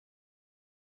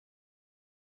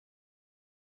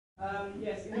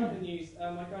Yes, in other news,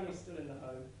 my granny's still in the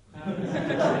home.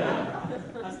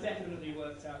 Has definitely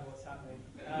worked out what's happening.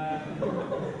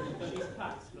 She's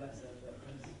packed, bless her, but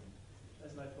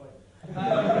there's no point.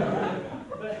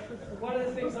 But one of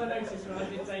the things I noticed when I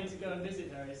did deign to go and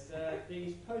visit her is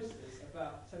these posters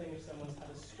about telling if someone's had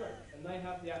a stroke, and they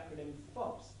have the acronym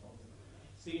FOBS on them.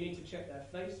 So you need to check their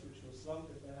face, which will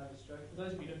slump if they have a stroke. For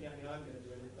those of you looking at me, I'm going to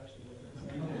do an impression of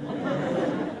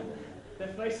it.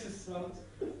 Their face is slumped.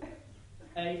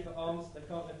 A for arms, they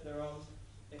can't lift their arms.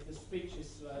 If the speech is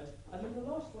slurred. And then the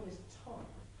last one is time,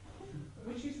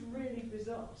 which is really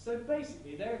bizarre. So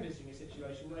basically, they're envisaging a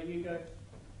situation where you go,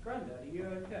 "Grandad, are you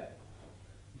okay?"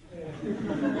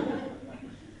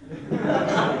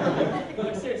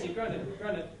 Like seriously,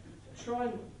 Grandad, try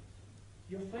and,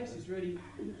 your face is really,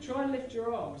 try and lift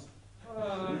your arms.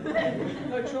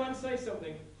 No, try and say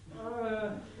something.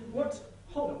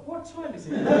 Hold on, what time is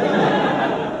it?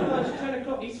 It's 10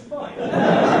 o'clock, he's fine.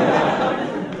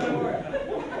 Don't worry about it.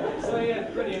 So yeah,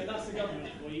 brilliant, that's the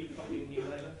government for you, fucking New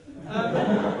Labour.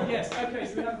 Yes, okay,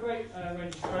 so we have a great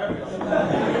range of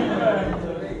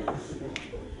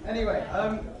Anyway,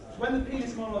 when the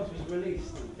penis monologues was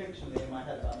released, fictionally in my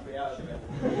head about 3 hours ago,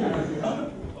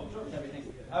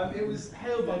 it was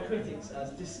hailed by critics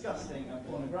as disgusting and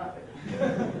pornographic,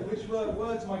 which were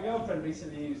words my girlfriend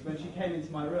recently used when she came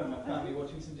into my room and found me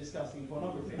watching some disgusting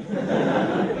pornography.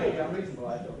 Completely unreasonable,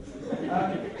 I thought.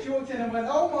 She walked in and went,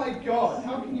 "Oh my God,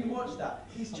 how can you watch that?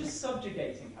 He's just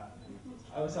subjugating her."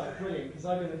 I was like, brilliant, because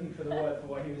I've been looking for the word for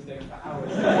what he was doing for hours.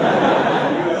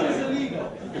 This is illegal.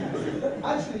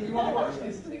 Actually, you want to watch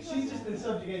this? She's just been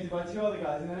subjugated by 2 other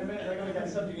guys, and in a minute they're going to get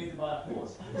subjugated by a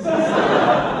horse.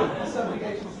 The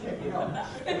subjugation's kicking off.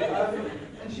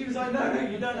 And she was like, no,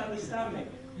 you don't understand me.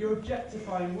 You're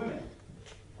objectifying women.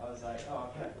 I was like, oh,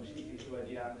 careful, she used the word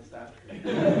you don't understand.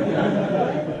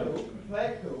 Play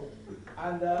it cool.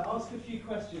 And ask a few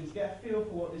questions, get a feel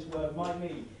for what this word might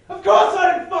mean. Of course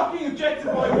I don't fucking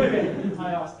objectify women!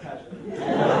 I asked casually.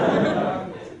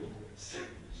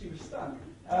 She was stunned.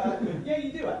 Yeah,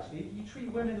 you do actually. You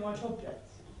treat women like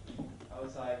objects. I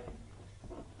was like,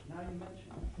 now you mention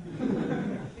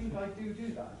it. I think I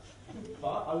do that.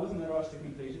 But I wasn't going to rush to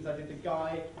conclusions. I did the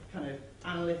guy kind of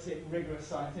analytic, rigorous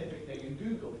scientific thing and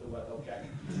Googled the word object.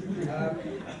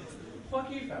 Fuck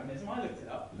you, feminism, I looked it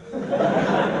up.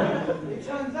 It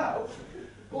turns out,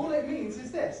 all it means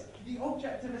is this. The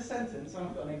object of a sentence,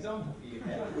 I've got an example for you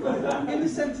here. In the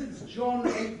sentence, John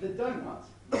ate the donut,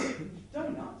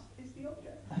 donut is the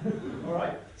object.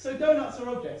 Alright? So donuts are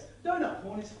objects. Donut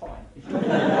porn is fine.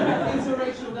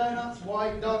 Interracial donuts,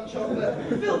 white, dark chocolate,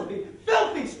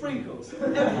 filthy sprinkles.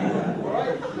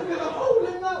 Alright? Look at the hole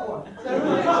in that one.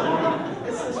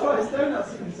 As far as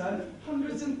donuts are concerned,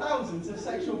 hundreds and thousands of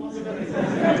sexual possibilities.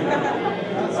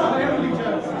 That's my only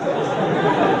joke.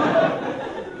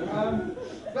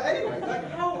 But anyway, like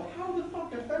how the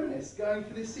fuck are feminists going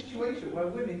for this situation where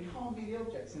women can't be the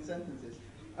objects in sentences?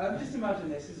 Just imagine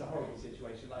this is a horrible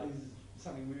situation. Like this is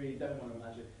something we really don't want to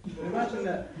imagine. But imagine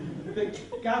that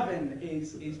Gavin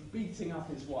is beating up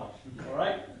his wife. All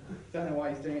right. Don't know why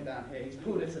he's doing it down here. He's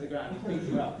pulled her to the ground. He's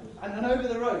beating her up. And then over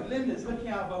the road, Linda's looking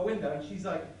out of her window and she's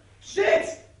like,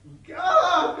 "Shit!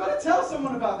 I've got to tell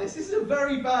someone about this. This is a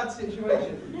very bad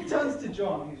situation." He turns to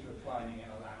John, who's reclining in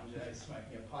a lounge and he's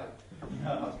smoking a pipe.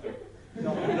 Her husband.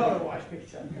 Not a wife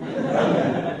beater.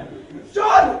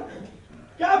 "John!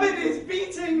 Gavin is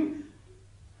beating...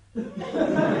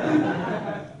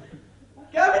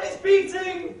 Gavin is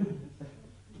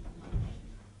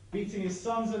beating his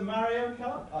sons at Mario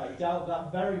Kart?" I doubt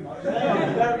that very much. They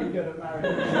are very good at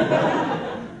Mario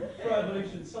Kart. Pro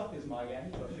Evolution Soccer's my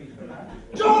game. You've got FIFA now.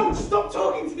 "John, stop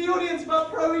talking to the audience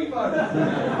about Pro Evo."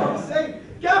 I'm saying,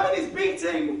 Gavin is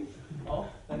beating... Oh,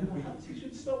 then perhaps you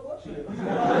should stop watching it.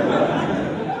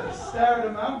 Stare at a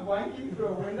man wanking through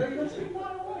a window, you must be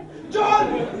far away.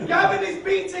 "John, Gavin is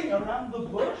beating..." Around the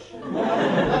bush?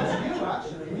 That's you,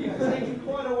 actually. You've taken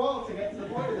quite a while to get to the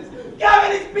point of this.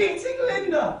 "Gavin is beating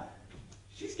Linda!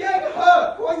 She's getting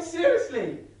hurt, quite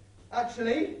seriously.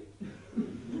 Actually..."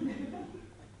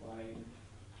 Why?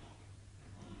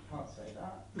 Can't say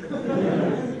that.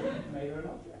 Made her an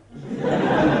object. You've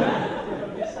got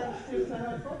to be sensitive to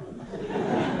her problems. I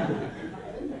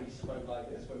didn't know you spoke like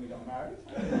this when we got married. I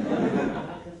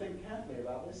have to think carefully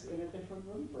about this in a different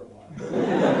room for a while.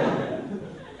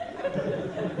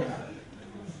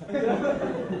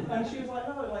 And she was like,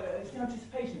 "No, like it's the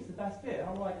anticipation, it's the best bit." And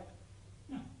I'm like,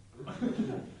 no.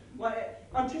 Like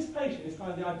anticipation is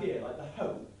kind of the idea, like the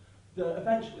hope that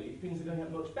eventually things are going to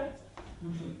get much better.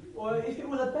 Or if it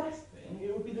were the best thing,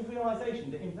 it would be the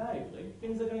realisation that invariably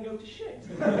things are going to go to shit.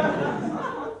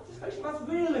 Just fiction, that's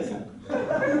realism.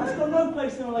 That's got no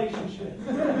place in a relationship.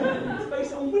 It's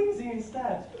based on whimsy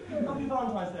instead. Happy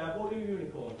Valentine's Day, I bought you a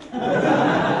unicorn.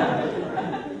 Yeah,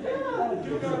 do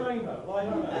you go a rainbow? Well, I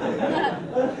don't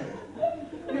know.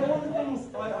 One of the things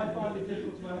I find it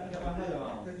difficult to get my head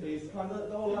around is kind of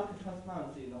the whole lack of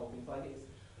transparency in the whole thing.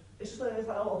 It's just like, there's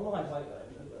like a lot of lies. Like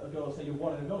a girl will say you're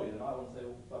 1 in a million, and I want to say,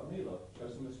 well, fuck me, look, go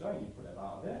somewhere strange, you put it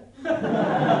out of it. I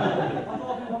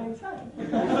thought I'd be 1 in 10.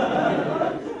 And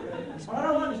I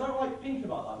don't like thinking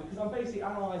about that because I'm basically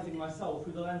analysing myself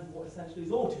through the lens of what essentially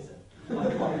is autism.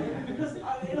 Because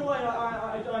in a way,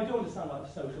 I do understand like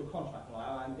the social contract, and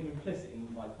I'm implicit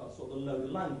in like sort of the load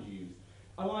of language used.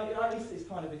 And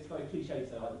it's very cliche to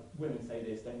say like women say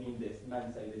this, they mean this,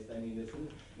 men say this, they mean this, and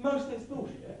most of it's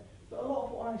bullshit. But a lot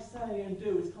of what I say and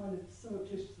do is kind of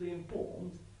surreptitiously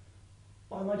informed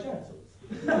by my genitals.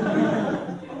 I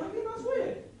think that's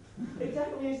weird. It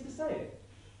definitely is to say it.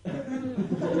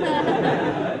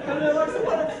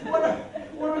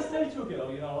 When I say to a girl,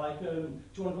 do you want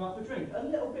to go out for a drink? A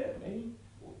little bit of me,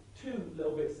 or 2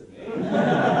 little bits of me,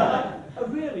 are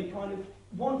really kind of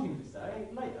wanting to say,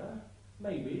 later,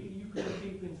 maybe you could look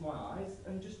deep into my eyes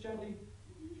and just gently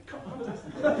cut my lips.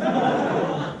 And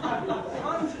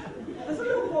there's a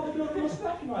little part of the girl who must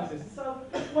recognise this. And so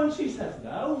when she says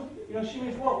no, she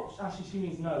means, well, actually she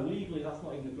means no. Legally, that's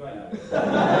not even a grey area.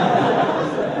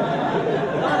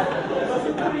 That's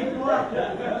a pretty black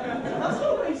area. That's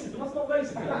not racism, that's not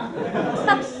racism. That's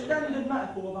an extended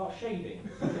metaphor about shading.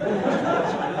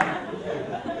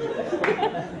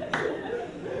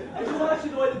 Which is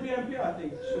actually the way the BNP, I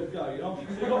think, should go,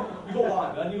 Because you've got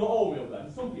light bread and you've got wholemeal bread.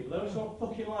 And some people, they just don't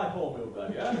fucking like wholemeal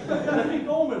bread, yeah? And I think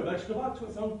wholemeal bread should go back to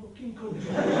its own fucking country.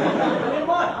 And in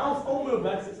my house, wholemeal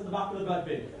bread sits at the back of the bread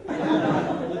bin.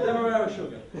 With Demerara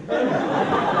sugar.